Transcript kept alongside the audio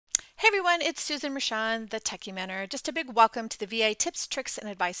Everyone, it's Susan Rashan, the Techie Mentor. Just a big welcome to the VA Tips, Tricks, and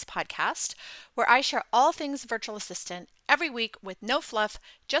Advice podcast, where I share all things virtual assistant every week with no fluff,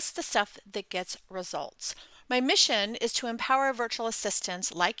 just the stuff that gets results. My mission is to empower virtual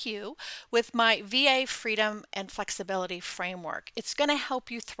assistants like you with my VA freedom and flexibility framework. It's going to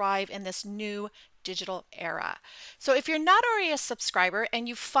help you thrive in this new digital era. So if you're not already a subscriber and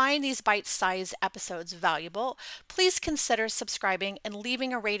you find these bite-sized episodes valuable, please consider subscribing and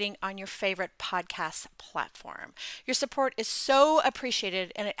leaving a rating on your favorite podcast platform. Your support is so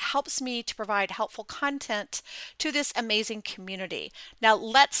appreciated and it helps me to provide helpful content to this amazing community. Now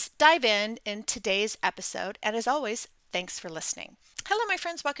let's dive in today's episode, and as always, thanks for listening. Hello, my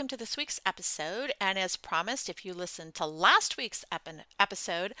friends. Welcome to this week's episode. And as promised, if you listened to last week's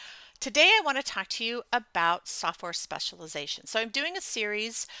episode, today I want to talk to you about software specialization. So I'm doing a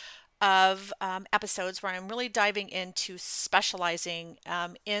series of episodes where I'm really diving into specializing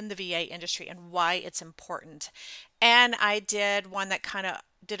in the VA industry and why it's important. And I did one that kind of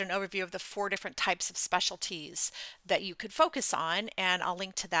did an overview of the 4 different types of specialties that you could focus on, and I'll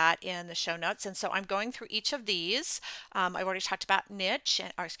link to that in the show notes. And so I'm going through each of these. I've already talked about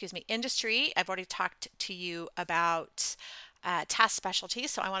industry. I've already talked to you about task specialties.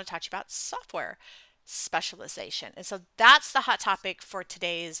 So I want to talk to you about software specialization. And so that's the hot topic for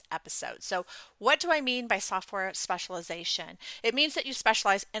today's episode. So what do I mean by software specialization? It means that you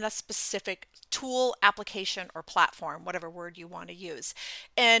specialize in a specific tool, application, or platform, whatever word you want to use.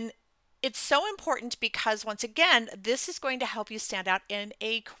 And it's so important because, once again, this is going to help you stand out in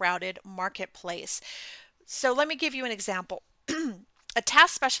a crowded marketplace. So let me give you an example. A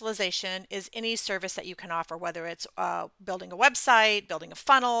task specialization is any service that you can offer, whether it's building a website, building a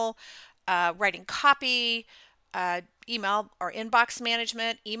funnel, writing copy, email or inbox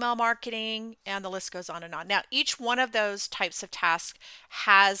management, email marketing, and the list goes on and on. Now, each one of those types of tasks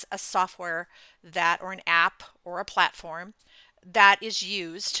has a software or an app or a platform that is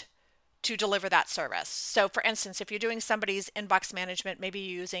used to deliver that service. So for instance, if you're doing somebody's inbox management, maybe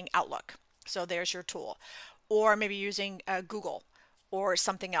you're using Outlook. So there's your tool. Or maybe using Google or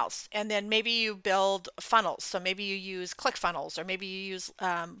something else. And then maybe you build funnels. So maybe you use ClickFunnels, or maybe you use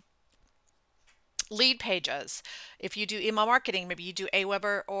lead pages. If you do email marketing, maybe you do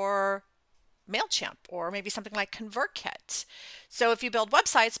Aweber or MailChimp, or maybe something like ConvertKit. So if you build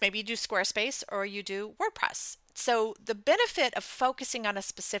websites, maybe you do Squarespace or you do WordPress. So the benefit of focusing on a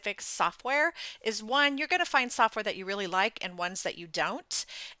specific software is, one, you're going to find software that you really like and ones that you don't.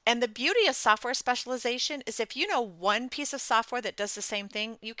 And the beauty of software specialization is if you know one piece of software that does the same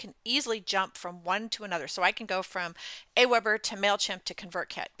thing, you can easily jump from one to another. So I can go from Aweber to MailChimp to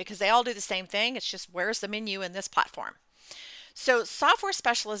ConvertKit because they all do the same thing. It's just, where's the menu in this platform? So software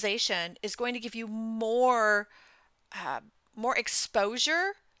specialization is going to give you more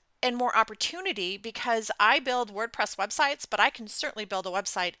exposure and more opportunity, because I build WordPress websites, but I can certainly build a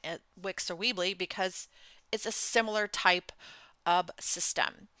website at Wix or Weebly because it's a similar type of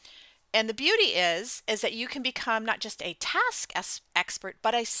system. And the beauty is that you can become not just a task expert,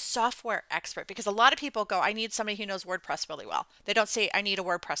 but a software expert, because a lot of people go, I need somebody who knows WordPress really well. They don't say, I need a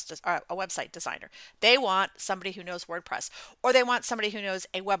website designer. They want somebody who knows WordPress, or they want somebody who knows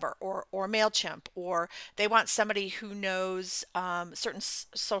Aweber or MailChimp, or they want somebody who knows certain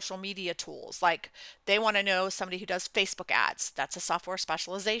social media tools. Like they want to know somebody who does Facebook ads. That's a software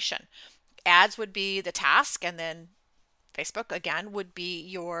specialization. Ads would be the task, and then Facebook, again, would be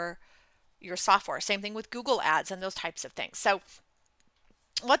your software. Same thing with Google ads and those types of things. So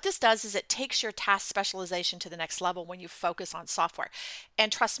what this does is it takes your task specialization to the next level when you focus on software.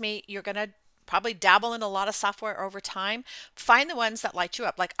 And trust me, you're going to probably dabble in a lot of software over time. Find the ones that light you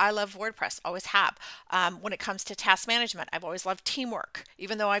up. Like I love WordPress, always have. When it comes to task management, I've always loved Teamwork,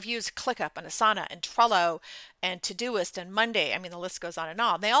 even though I've used ClickUp and Asana and Trello and Todoist and Monday. I mean, the list goes on and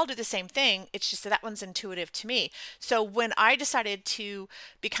on. They all do the same thing. It's just that one's intuitive to me. So when I decided to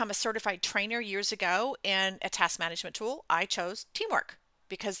become a certified trainer years ago in a task management tool, I chose Teamwork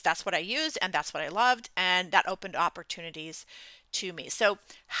because that's what I used and that's what I loved, and that opened opportunities to me. So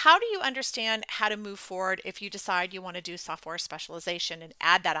how do you understand how to move forward if you decide you want to do software specialization and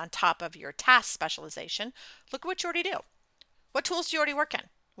add that on top of your task specialization? Look at what you already do. What tools do you already work in?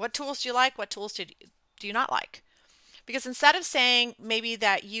 What tools do you like? What tools do you not like? Because instead of saying maybe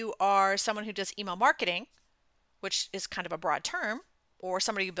that you are someone who does email marketing, which is kind of a broad term, or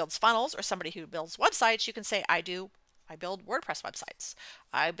somebody who builds funnels, or somebody who builds websites, you can say, I build WordPress websites.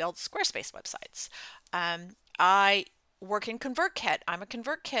 I build Squarespace websites. I work in ConvertKit. I'm a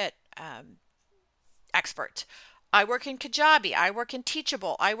ConvertKit expert. I work in Kajabi. I work in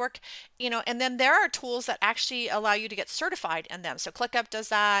Teachable. And then there are tools that actually allow you to get certified in them. So ClickUp does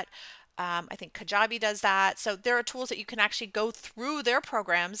that. I think Kajabi does that. So there are tools that you can actually go through their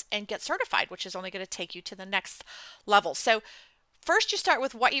programs and get certified, which is only going to take you to the next level. So first you start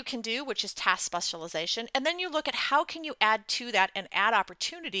with what you can do, which is task specialization, and then you look at how can you add to that and add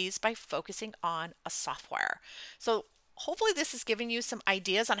opportunities by focusing on a software. So hopefully this is giving you some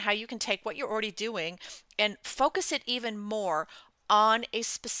ideas on how you can take what you're already doing and focus it even more on a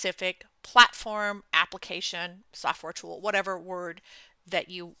specific platform, application, software tool, whatever word that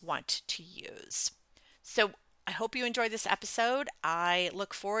you want to use. So I hope you enjoyed this episode. I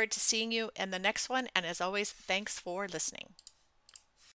look forward to seeing you in the next one. And as always, thanks for listening.